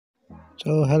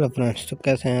Hello friends, तो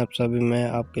कैसे हैं आप सभी। मैं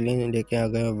आपके लिए लेके आ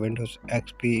गया विंडोज़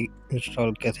एक्सपी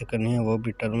इंस्टॉल कैसे करनी है, वो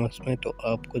भी टर्मक्स में। तो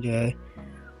आपको जो है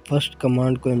फर्स्ट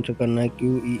कमांड को एंटर करना है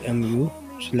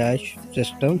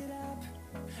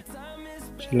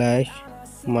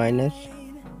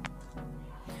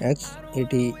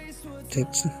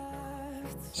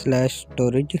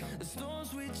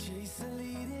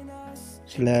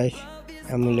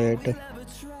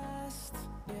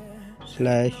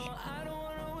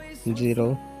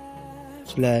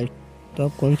तो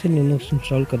आप कौन से लिनक्स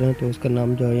इंस्टॉल कर रहे हैं तो उसका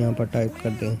नाम जो है यहाँ पर टाइप कर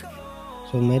दें।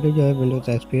 मेरे जो है विंडोज़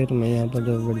एक्सपी है, तो मैं यहाँ पर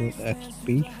जो विंडोज़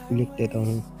एक्सपी लिख देता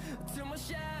हूँ।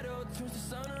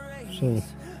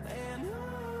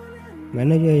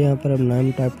 मैंने जो है यहाँ पर अब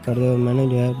नाम टाइप कर दिया और मैंने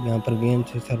जो है यहाँ पर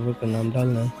VNC सर्वर का नाम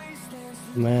डालना है।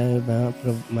 मैं यहाँ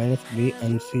पर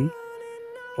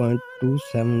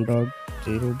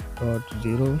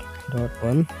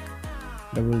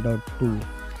 -VNC.2.7.0.0.1/2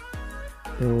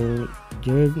 तो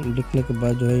जो लिखने के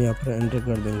बाद जो है यहाँ पर एंटर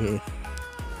कर देंगे।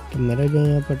 तो मेरा जो है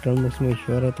यहाँ पर टर्मक्स में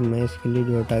इश्योर है, तो मैं इसके लिए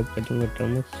जो है टाइप कर दूँगा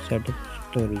टर्मक्स सेटअप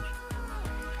स्टोरेज।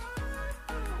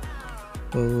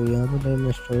 तो यहाँ पर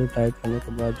मैं स्टोरेज टाइप करने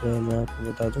के बाद जो है मैं आपको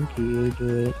बता दूँ कि ये जो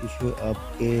है इशू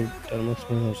आपके टर्मक्स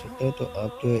में हो सकता है। तो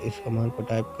आप जो है इस कमांड को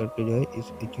टाइप करके जो है इस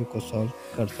इशू को सॉल्व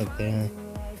कर सकते हैं।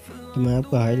 तो मैं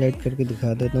आपको हाईलाइट करके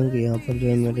दिखा देता हूँ कि यहाँ पर जो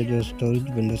है मेरे जो स्टोरेज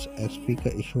विंडोज़ एक्सपी का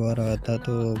इशू आ रहा था।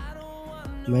 तो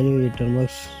मैं जो ये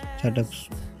टर्मक्स सेटअप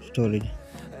स्टोरेज,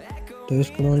 तो इस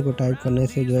कमांड को टाइप करने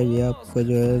से जो है ये आपको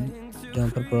जो है जहाँ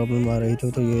पर प्रॉब्लम आ रही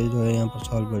थी तो ये जो है यहाँ पर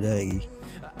सॉल्व हो जाएगी।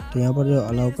 तो यहाँ पर जो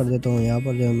अलाउ कर देता हूँ, यहाँ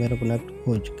पर जो है मेरा कनेक्ट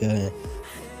हो चुका है।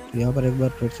 तो यहाँ पर एक बार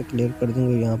फिर से क्लियर कर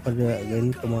देंगे, यहाँ पर जो है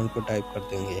अगेन कमांड को टाइप कर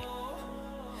देंगे।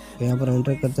 तो यहाँ पर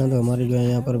एंटर करते हैं तो हमारी जो है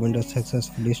यहाँ पर विंडोज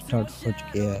सक्सेसफुली स्टार्ट हो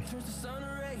चुकी है।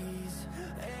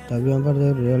 तो अब यहाँ पर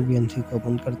जो रियल VNC को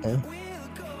ओपन करते हैं।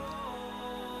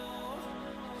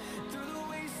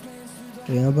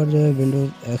 तो यहाँ पर जो है विंडोज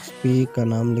एक्सपी का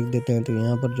नाम लिख देते हैं। तो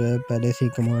यहाँ पर जो है पहले से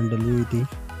ही कमांड डली हुई थी,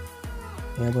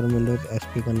 यहाँ पर विंडोज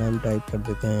एक्सपी का नाम टाइप कर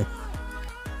देते हैं।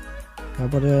 यहाँ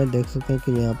पर जो है देख सकते हैं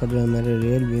कि यहाँ पर जो है मेरे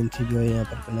रियल VNC जो है यहाँ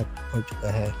पर कनेक्ट हो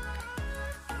चुका है।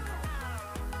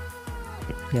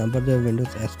 यहाँ पर जो है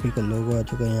विंडोज एक्सपी का लोगो आ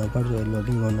चुका है, यहाँ पर जो है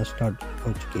लोडिंग होना स्टार्ट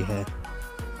हो चुकी है।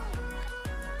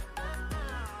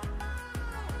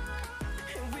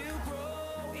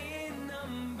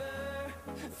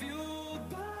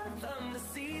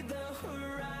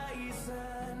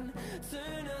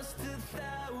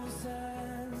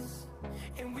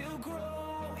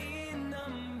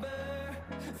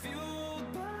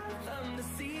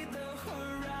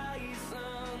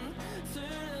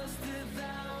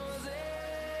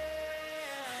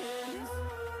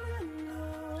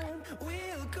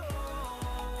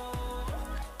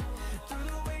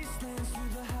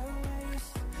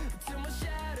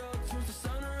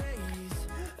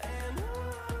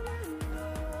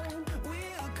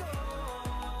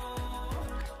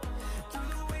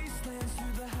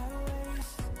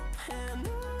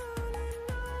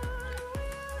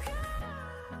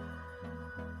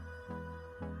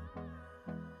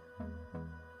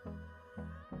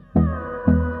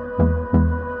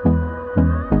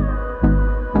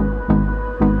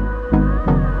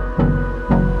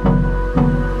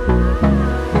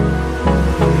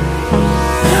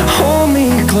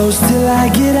 Close till I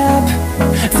get up.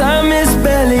 Time is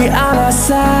barely on our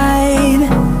side.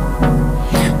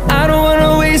 I don't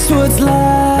wanna waste what's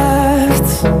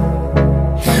left.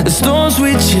 The storms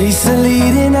we chase are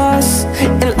leading us,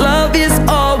 and love is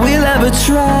all we'll ever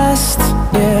trust.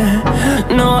 Yeah,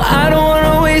 no, I don't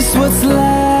wanna waste what's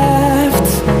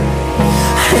left.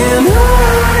 And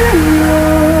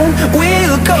on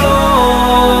we'll go,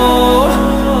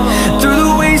 through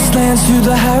the wastelands, through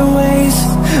the highways,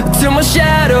 till my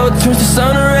shadow turns to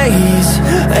sun rays.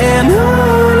 And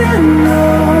on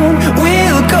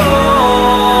we'll go,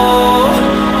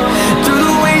 through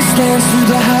the wastelands, through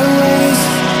the highways.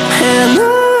 And on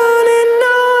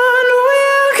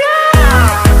we'll go.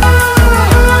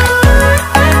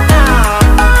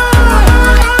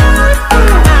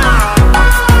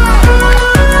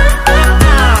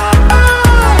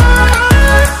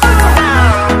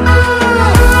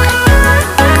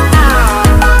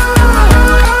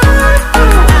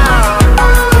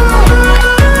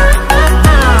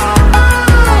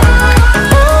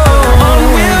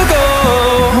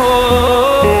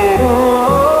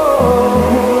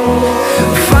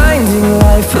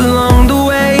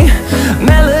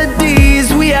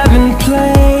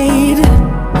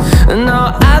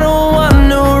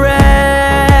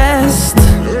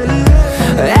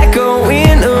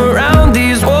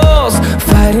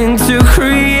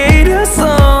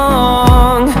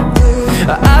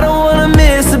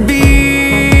 miss a beat.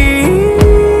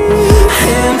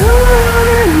 And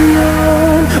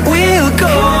on we'll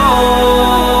go,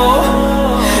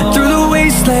 through the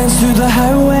wastelands, through the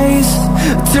highways,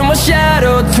 till my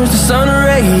shadow turns to sun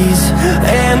rays.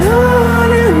 And on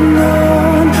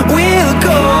we'll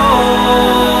go,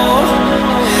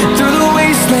 through the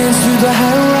wastelands, through the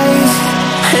highways,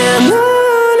 and on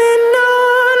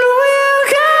we'll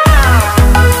go.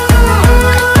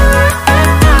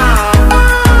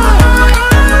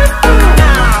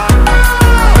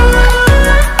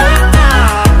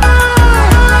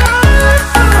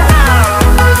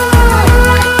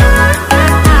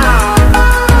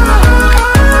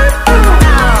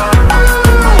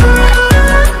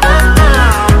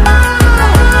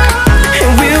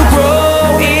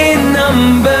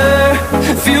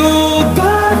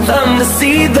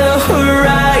 See the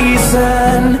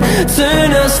horizon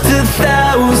turn us to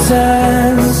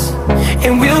thousands,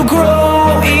 and we'll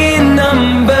grow in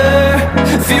number,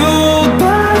 fueled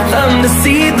by them. To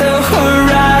see the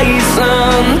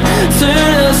horizon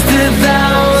turn us to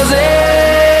thousands,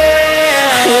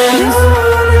 and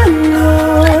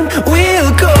on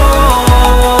we'll go,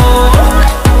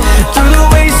 through the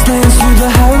wastelands, through the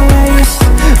highways,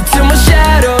 till my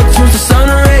shadow turns to sun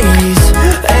rays.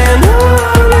 And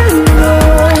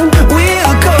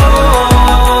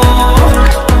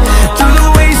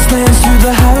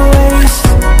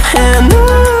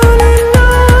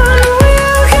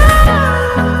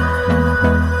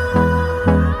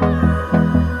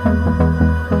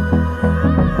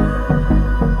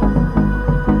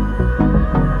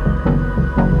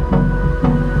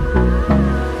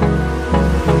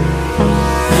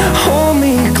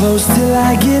close till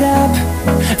I get up.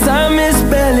 Time is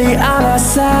barely on our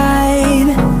side.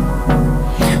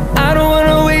 I don't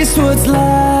wanna waste what's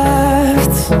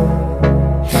left.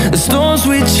 The storms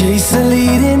we chase are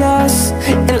leading us,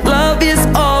 and love is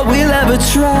all we'll ever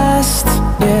trust.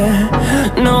 Yeah,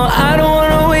 no, I don't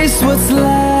wanna waste what's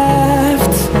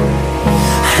left.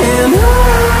 And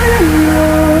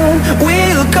on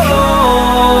we'll go,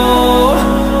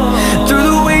 through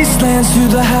the wastelands,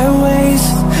 through the highways,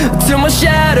 till my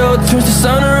shadow turns to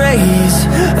sun rays.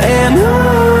 And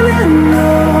on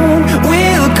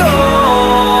we'll go,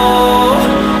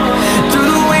 through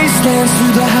the wastelands,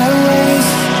 through the highways,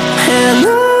 and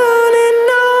on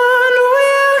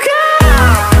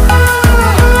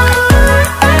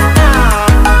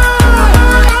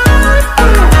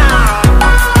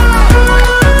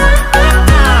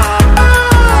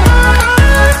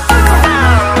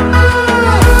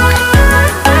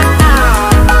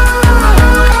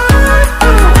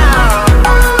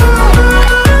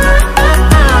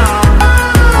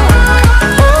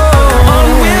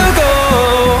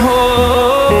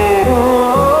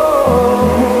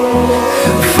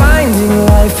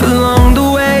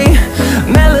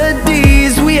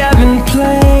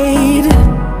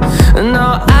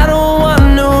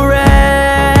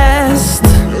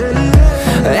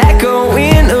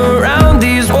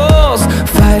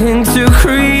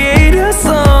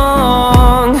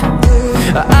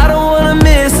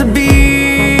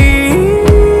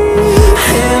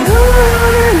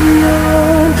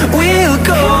we'll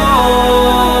go.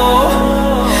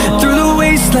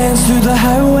 Through the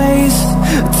highways,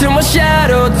 till my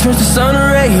shadow turns to sun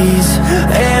rays.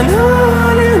 And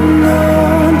on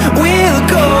we'll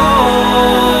go,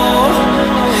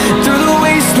 through the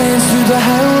wastelands, through the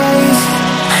highways,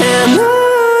 and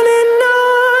on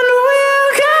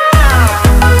we'll go.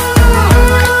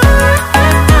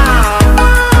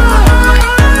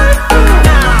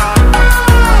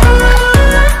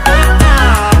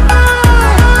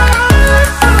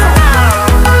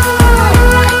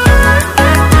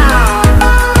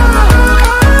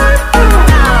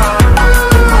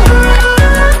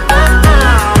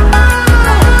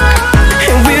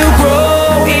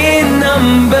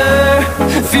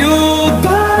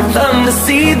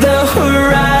 See the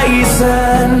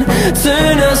horizon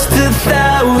turn us to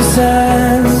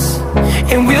thousands,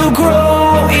 and we'll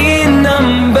grow in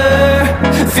number,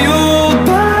 fuel